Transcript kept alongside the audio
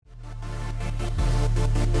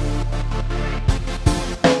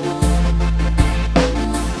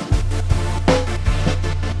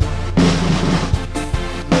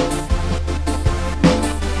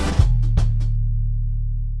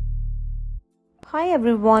Hi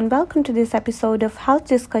everyone, welcome to this episode of Health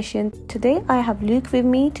Discussion. Today I have Luke with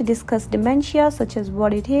me to discuss dementia, such as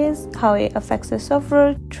what it is, how it affects the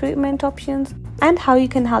sufferer, treatment options, and how you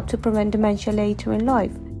can help to prevent dementia later in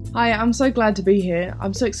life. Hi, I'm so glad to be here.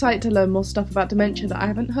 I'm so excited to learn more stuff about dementia that I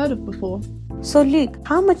haven't heard of before. So Luke,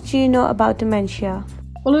 how much do you know about dementia?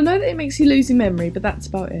 Well, I know that it makes you lose your memory, but that's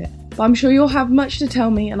about it. But I'm sure you'll have much to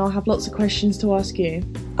tell me and I'll have lots of questions to ask you.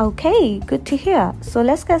 Okay, good to hear. So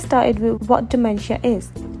let's get started with what dementia is.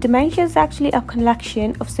 Dementia is actually a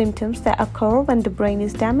collection of symptoms that occur when the brain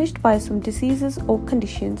is damaged by some diseases or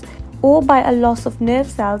conditions, or by a loss of nerve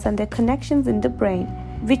cells and their connections in the brain,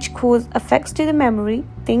 which cause effects to the memory,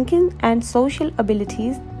 thinking, and social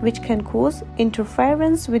abilities, which can cause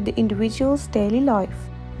interference with the individual's daily life.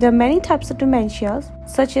 There are many types of dementias,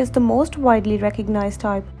 such as the most widely recognized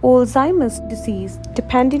type, Alzheimer's disease.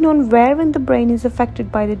 Depending on where in the brain is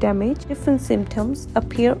affected by the damage, different symptoms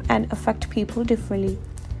appear and affect people differently.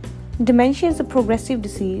 Dementia is a progressive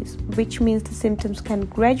disease, which means the symptoms can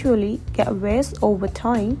gradually get worse over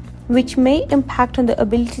time, which may impact on the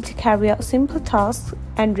ability to carry out simple tasks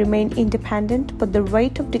and remain independent, but the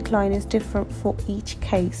rate of decline is different for each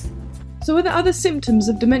case. So are there other symptoms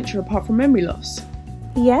of dementia apart from memory loss?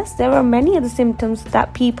 Yes, there are many other symptoms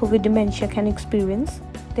that people with dementia can experience.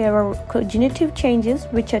 There are cognitive changes,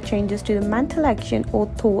 which are changes to the mental action or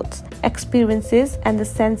thoughts, experiences, and the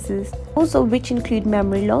senses. Also, which include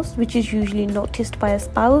memory loss, which is usually noticed by a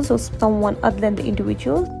spouse or someone other than the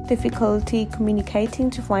individual. Difficulty communicating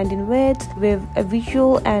to finding words, with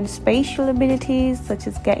visual and spatial abilities, such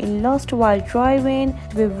as getting lost while driving,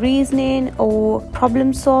 with reasoning or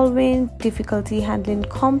problem solving, difficulty handling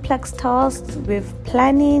complex tasks, with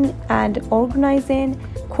planning and organizing,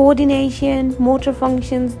 coordination, motor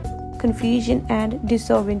functions, confusion, and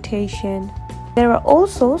disorientation. There are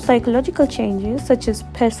also psychological changes such as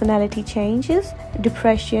personality changes,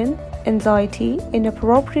 depression, anxiety,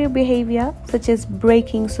 inappropriate behavior such as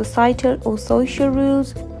breaking societal or social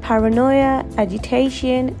rules, paranoia,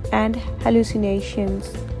 agitation, and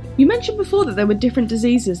hallucinations. You mentioned before that there were different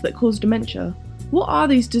diseases that cause dementia. What are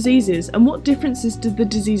these diseases and what differences do the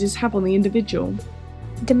diseases have on the individual?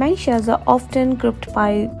 Dementias are often grouped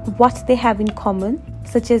by what they have in common,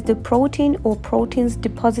 such as the protein or proteins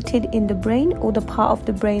deposited in the brain or the part of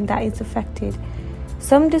the brain that is affected.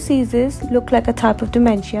 Some diseases look like a type of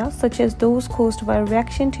dementia, such as those caused by a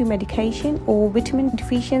reaction to medication or vitamin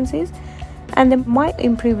deficiencies, and they might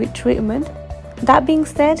improve with treatment. That being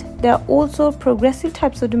said, there are also progressive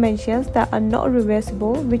types of dementias that are not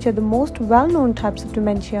reversible, which are the most well-known types of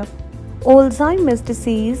dementia. Alzheimer's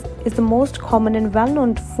disease is the most common and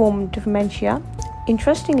well-known form of dementia.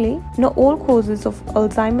 Interestingly, not all causes of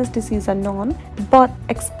Alzheimer's disease are known, but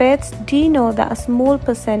experts do know that a small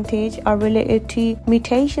percentage are related to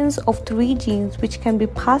mutations of 3 genes which can be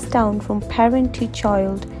passed down from parent to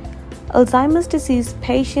child. Alzheimer's disease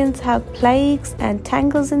patients have plaques and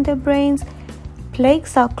tangles in their brains.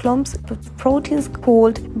 Plaques are clumps of proteins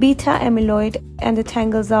called beta amyloid, and the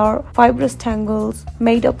tangles are fibrous tangles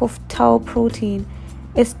made up of tau protein.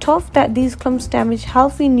 It's thought that these clumps damage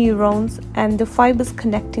healthy neurons and the fibers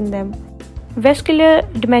connecting them. Vascular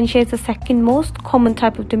dementia is the second most common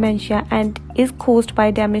type of dementia and is caused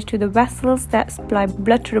by damage to the vessels that supply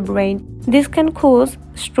blood to the brain. This can cause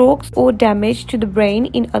strokes or damage to the brain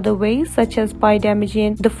in other ways, such as by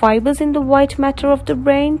damaging the fibers in the white matter of the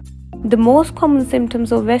brain. The most common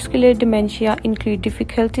symptoms of vascular dementia include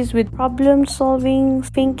difficulties with problem solving,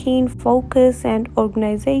 thinking, focus, and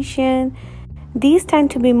organization. These tend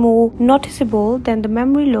to be more noticeable than the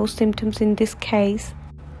memory loss symptoms in this case.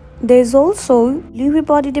 There is also Lewy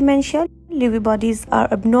body dementia. Lewy bodies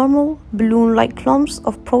are abnormal, balloon-like clumps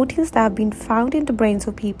of proteins that have been found in the brains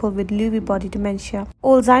of people with Lewy body dementia.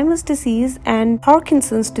 Alzheimer's disease and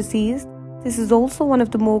Parkinson's disease. This is also one of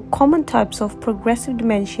the more common types of progressive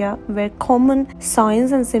dementia, where common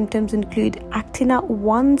signs and symptoms include acting out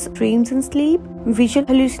one's dreams in sleep, visual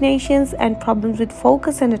hallucinations, and problems with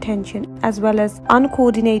focus and attention, as well as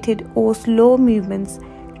uncoordinated or slow movements,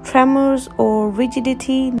 tremors or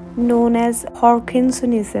rigidity known as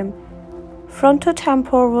Parkinsonism.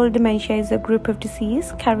 Frontotemporal dementia is a group of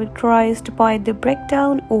disease characterized by the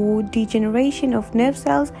breakdown or degeneration of nerve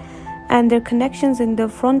cells and their connections in the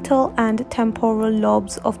frontal and temporal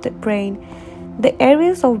lobes of the brain, the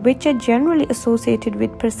areas of which are generally associated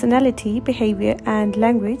with personality, behavior, and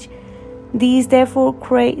language. These therefore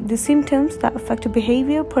create the symptoms that affect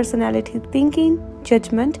behavior, personality, thinking,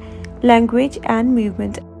 judgment, language, and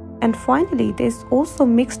movement. And finally, there is also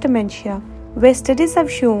mixed dementia, where studies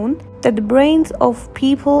have shown that the brains of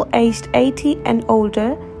people aged 80 and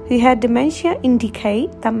older who had dementia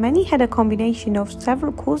indicate that many had a combination of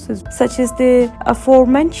several causes, such as the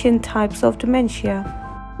aforementioned types of dementia.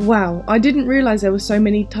 Wow, I didn't realise there were so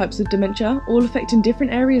many types of dementia, all affecting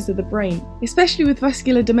different areas of the brain, especially with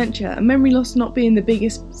vascular dementia and memory loss not being the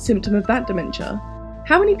biggest symptom of that dementia.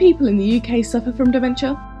 How many people in the UK suffer from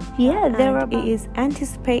dementia? It is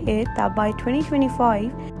anticipated that by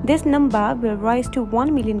 2025, this number will rise to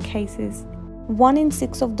 1 million cases. 1 in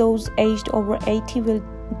 6 of those aged over 80 will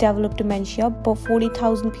develop dementia, but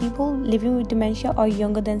 40,000 people living with dementia are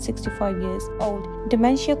younger than 65 years old.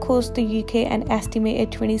 Dementia costs the UK an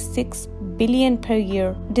estimated 26 billion per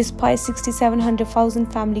year, despite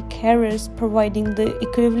 6,700,000 family carers providing the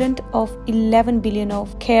equivalent of 11 billion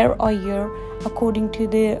of care a year, according to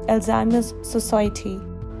the Alzheimer's Society.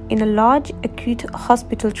 In a large acute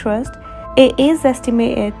hospital trust, it is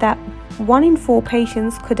estimated that 1 in 4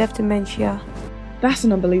 patients could have dementia. That's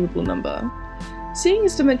an unbelievable number. Seeing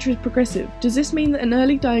as dementia is progressive, does this mean that an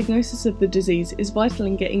early diagnosis of the disease is vital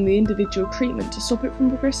in getting the individual treatment to stop it from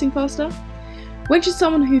progressing faster? When should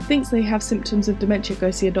someone who thinks they have symptoms of dementia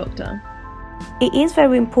go see a doctor? It is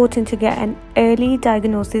very important to get an early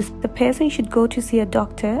diagnosis. The person should go to see a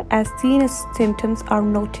doctor as soon as symptoms are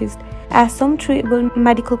noticed, as some treatable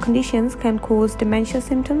medical conditions can cause dementia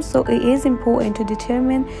symptoms, so it is important to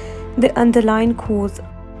determine the underlying cause.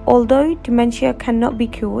 Although dementia cannot be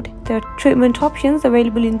cured, there are treatment options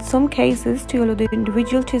available in some cases to allow the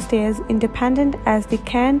individual to stay as independent as they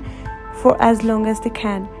can for as long as they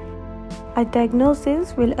can. A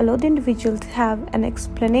diagnosis will allow the individual to have an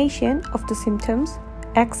explanation of the symptoms,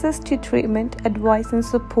 access to treatment, advice and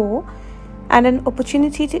support, and an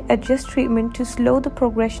opportunity to adjust treatment to slow the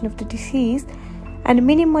progression of the disease and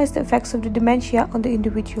minimize the effects of the dementia on the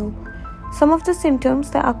individual. Some of the symptoms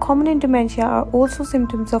that are common in dementia are also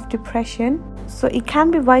symptoms of depression, so it can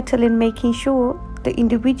be vital in making sure the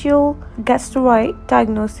individual gets the right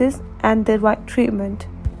diagnosis and the right treatment.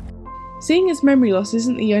 Seeing as memory loss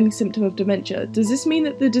isn't the only symptom of dementia, does this mean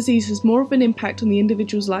that the disease has more of an impact on the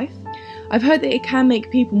individual's life? I've heard that it can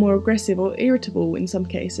make people more aggressive or irritable in some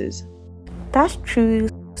cases. That's true.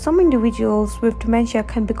 Some individuals with dementia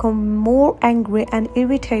can become more angry and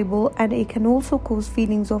irritable, and it can also cause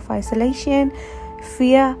feelings of isolation,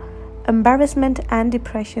 fear, embarrassment and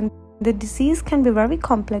depression. The disease can be very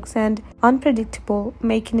complex and unpredictable,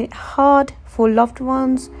 making it hard for loved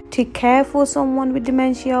ones to care for someone with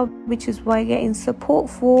dementia, which is why getting support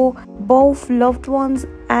for both loved ones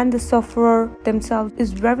and the sufferer themselves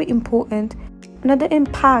is very important. Another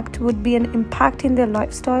impact would be an impact in their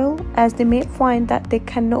lifestyle, as they may find that they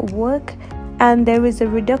cannot work and there is a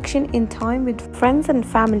reduction in time with friends and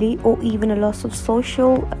family, or even a loss of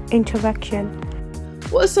social interaction.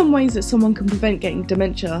 What are some ways that someone can prevent getting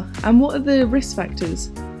dementia, and what are the risk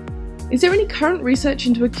factors? Is there any current research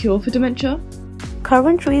into a cure for dementia?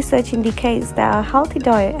 Current research indicates that a healthy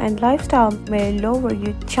diet and lifestyle may lower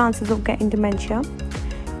your chances of getting dementia.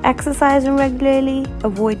 Exercising regularly,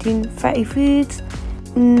 avoiding fatty foods,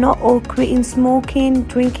 not or quitting smoking,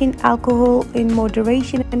 drinking alcohol in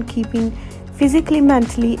moderation, and keeping physically,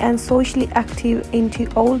 mentally and socially active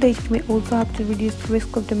into old age may also help to reduce the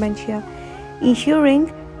risk of dementia.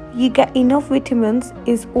 Ensuring you get enough vitamins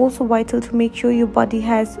is also vital to make sure your body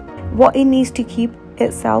has what it needs to keep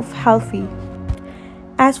itself healthy.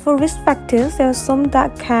 As for risk factors, there are some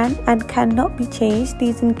that can and cannot be changed.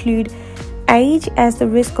 These include age, as the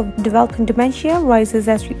risk of developing dementia rises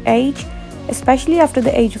as we age, especially after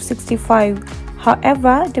the age of 65.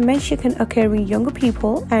 However, dementia can occur in younger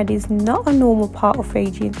people and is not a normal part of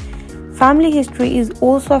aging. Family history is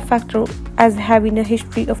also a factor, as having a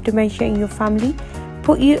history of dementia in your family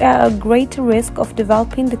put you at a greater risk of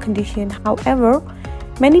developing the condition. However,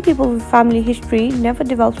 many people with family history never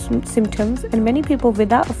develop symptoms, and many people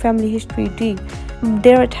without a family history do.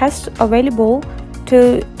 There are tests available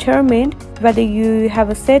to determine whether you have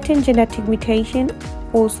a certain genetic mutation.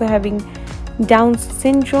 Also, having Down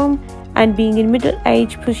syndrome and being in middle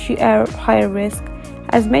age puts you at a higher risk,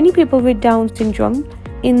 as many people with Down syndrome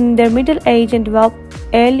in their middle age and develop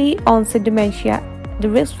early onset dementia. The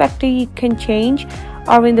risk factor you can change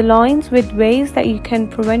are in the lines with ways that you can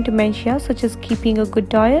prevent dementia, such as keeping a good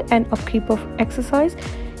diet and upkeep of exercise,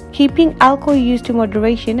 keeping alcohol use to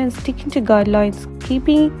moderation and sticking to guidelines,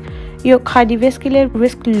 keeping your cardiovascular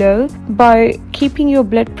risk low by keeping your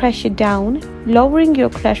blood pressure down, lowering your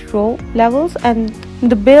cholesterol levels and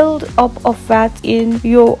the build up of fat in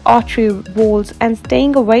your artery walls, and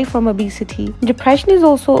staying away from obesity. Depression is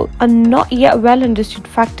also a not yet well understood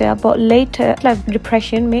factor, but later life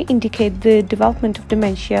depression may indicate the development of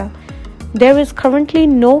dementia. There is currently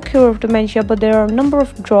no cure of dementia, but there are a number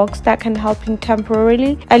of drugs that can help in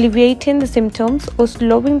temporarily alleviating the symptoms or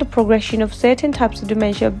slowing the progression of certain types of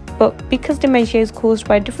dementia. But because dementia is caused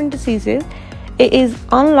by different diseases, it is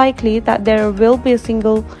unlikely that there will be a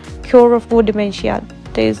single cure for dementia.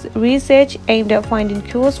 There is research aimed at finding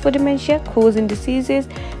cures for dementia causing diseases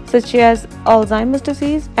such as Alzheimer's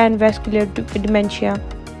disease and vascular dementia.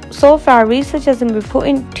 So far, research has been put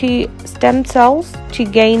into stem cells to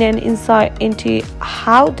gain an insight into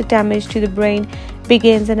how the damage to the brain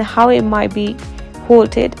begins and how it might be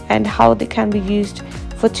halted and how they can be used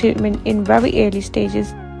for treatment in very early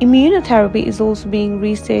stages. Immunotherapy is also being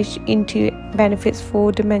researched into benefits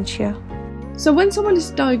for dementia. So when someone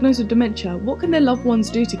is diagnosed with dementia, what can their loved ones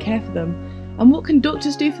do to care for them? And what can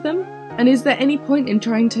doctors do for them? And is there any point in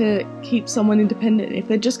trying to keep someone independent if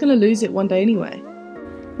they're just going to lose it one day anyway?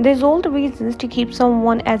 There's all the reasons to keep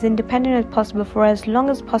someone as independent as possible for as long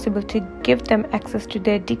as possible to give them access to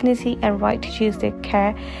their dignity and right to choose their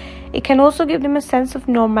care. It can also give them a sense of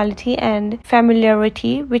normality and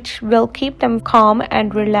familiarity, which will keep them calm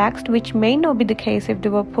and relaxed, which may not be the case if they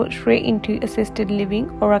were put straight into assisted living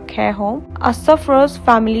or a care home. A sufferer's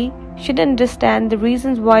family should understand the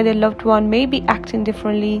reasons why their loved one may be acting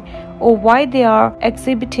differently or why they are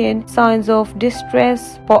exhibiting signs of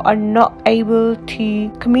distress but are not able to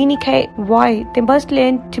communicate why. They must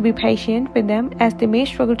learn to be patient with them as they may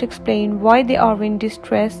struggle to explain why they are in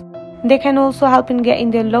distress. They can also help in getting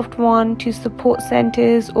their loved one to support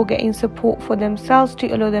centers or getting support for themselves to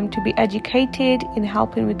allow them to be educated in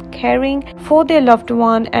helping with caring for their loved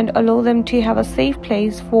one and allow them to have a safe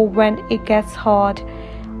place for when it gets hard.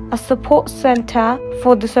 A support center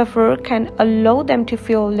for the sufferer can allow them to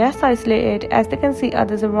feel less isolated as they can see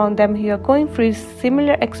others around them who are going through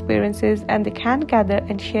similar experiences, and they can gather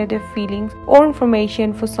and share their feelings or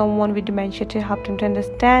information for someone with dementia to help them to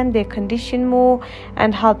understand their condition more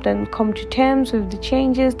and help them come to terms with the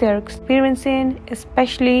changes they are experiencing,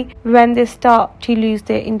 especially when they start to lose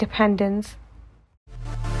their independence.